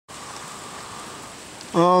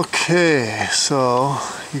Okay, so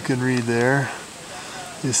you can read there.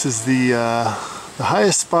 This is the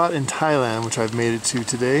highest spot in Thailand, which I've made it to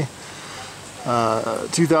today.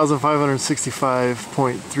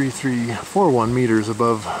 2,565.3341 meters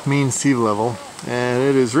above mean sea level, and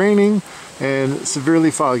it is raining and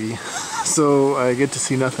severely foggy, so I get to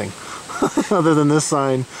see nothing other than this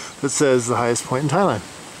sign that says the highest point in Thailand.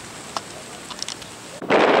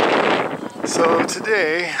 So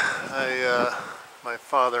today, my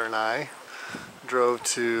father and I drove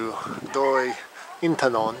to Doi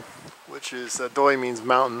Inthanon, which is, Doi means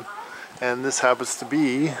mountain, and this happens to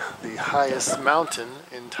be the highest mountain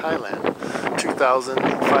in Thailand,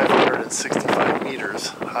 2,565 meters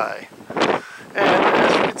high. And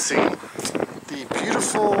as you can see, the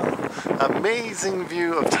beautiful, amazing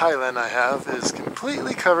view of Thailand I have is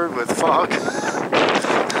completely covered with fog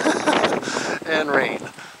and rain.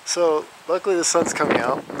 So luckily the sun's coming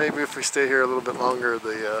out. Maybe if we stay here a little bit longer,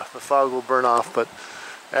 the fog will burn off. But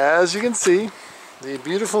as you can see, the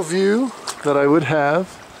beautiful view that I would have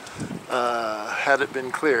had it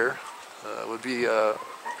been clear would be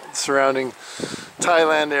surrounding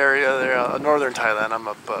Thailand area there, northern Thailand. I'm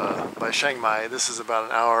up by Chiang Mai. This is about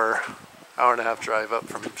an hour and a half drive up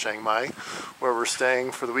from Chiang Mai, where we're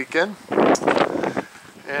staying for the weekend.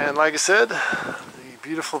 And like I said, the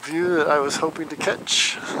beautiful view that I was hoping to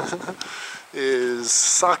catch is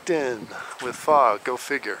socked in with fog. Go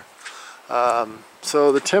figure.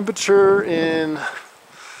 So the temperature in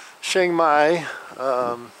Chiang Mai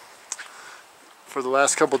for the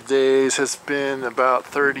last couple of days has been about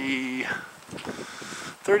 30,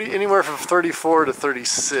 anywhere from 34 to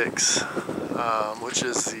 36, which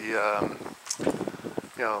is the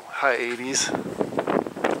high 80s.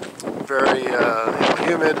 Very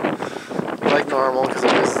humid, like normal, because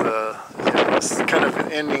it is it's kind of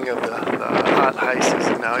an ending of the hot high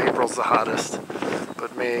season now. April's the hottest,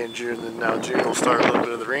 but May and June, and now June will start a little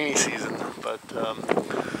bit of the rainy season. But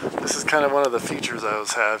this is kind of one of the features I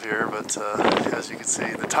always have here. But as you can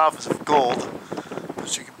see, the top is of gold,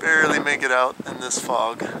 but you can barely make it out in this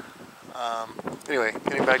fog. Anyway,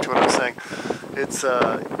 getting back to what I was saying, it's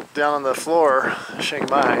down on the floor, Chiang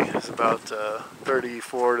Mai is about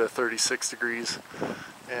 34 to 36 degrees,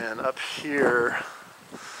 and up here,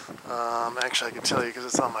 actually I can tell you because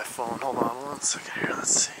it's on my phone. Hold on one second here,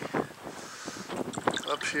 let's see.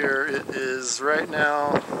 Up here it is right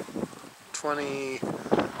now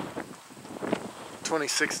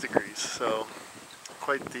 26 degrees, so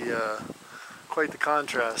quite the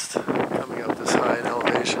contrast coming up this high in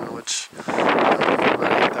elevation, which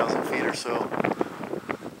about 8,000 feet or so.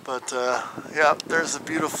 But yeah, there's a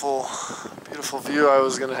beautiful view I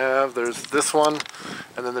was going to have. There's this one,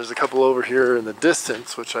 and then there's a couple over here in the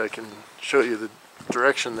distance, which I can show you the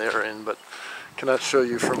direction they are in, but cannot show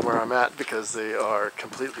you from where I'm at because they are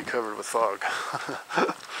completely covered with fog.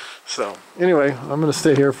 So anyway, I'm going to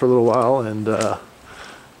stay here for a little while and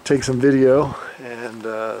take some video and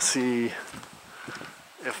see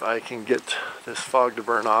if I can get this fog to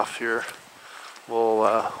burn off here.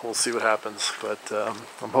 We'll see what happens, but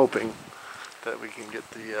I'm hoping that we can get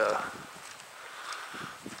the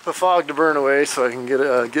fog to burn away so I can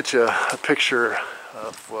get you a picture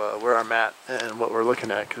of where I'm at and what we're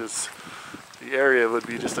looking at, because the area would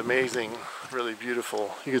be just amazing, really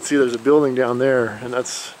beautiful. You can see there's a building down there, and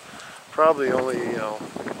that's probably only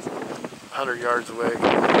 100 yards away. You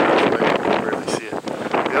can barely see it.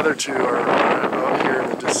 The other two are out here in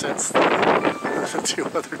the distance. The two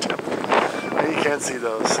other temples. You can't see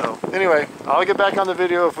those. So anyway, I'll get back on the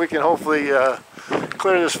video if we can hopefully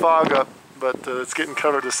clear this fog up. But it's getting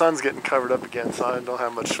covered. The sun's getting covered up again, so I don't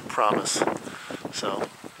have much promise. So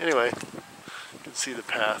anyway, you can see the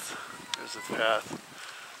path. There's the path,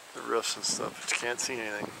 the roofs and stuff, but you can't see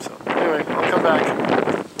anything. So anyway, I'll come back.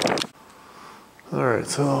 Alright,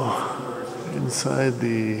 so inside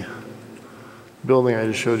the building I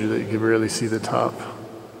just showed you that you can barely see the top,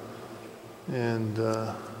 and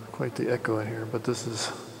quite the echo in here, but this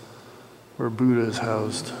is where Buddha is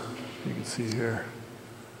housed. You can see here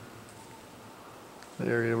the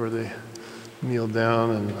area where they kneel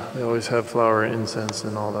down, and they always have flower and incense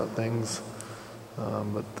and all that things,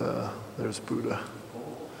 but there's Buddha,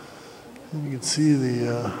 and you can see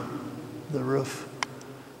the roof.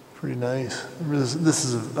 Pretty nice. This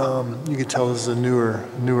is you can tell this is a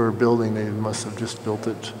newer building. They must have just built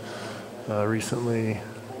it recently,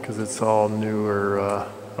 because it's all newer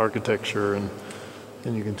architecture, and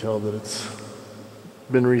you can tell that it's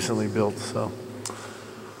been recently built. So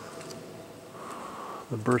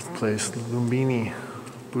the birthplace, the Lumbini,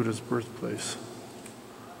 Buddha's birthplace.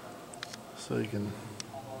 So you can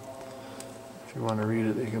If you want to read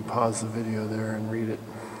it, you can pause the video there and read it.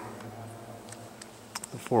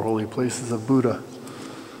 The 4 holy places of Buddha.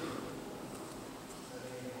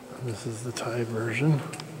 This is the Thai version.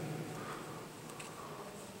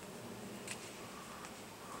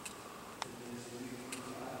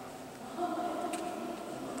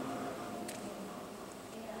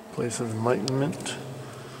 Place of enlightenment.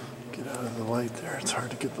 Get out of the light there. It's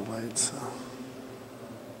hard to get the light, so.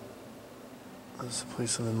 This is a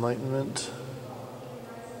place of enlightenment.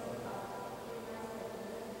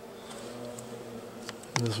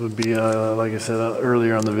 And this would be, like I said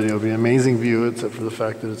earlier on the video, would be an amazing view, except for the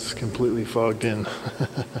fact that it's completely fogged in.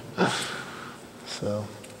 So,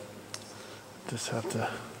 just have to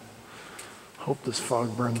hope this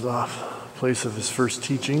fog burns off. Place of his first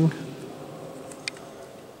teaching.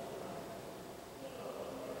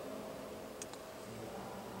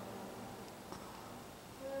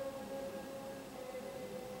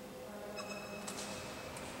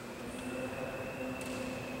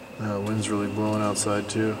 The wind's really blowing outside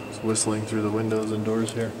too. It's whistling through the windows and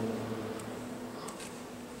doors here.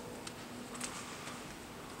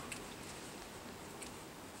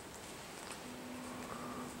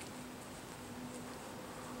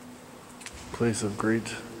 Place of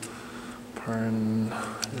great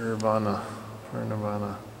Parinirvana.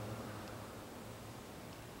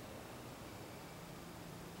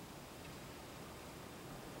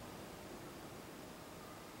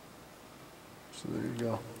 So there you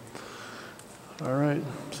go. All right,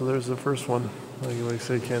 so there's the first one. Like I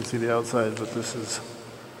say, can't see the outside, but this is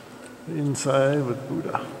the inside with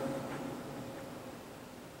Buddha.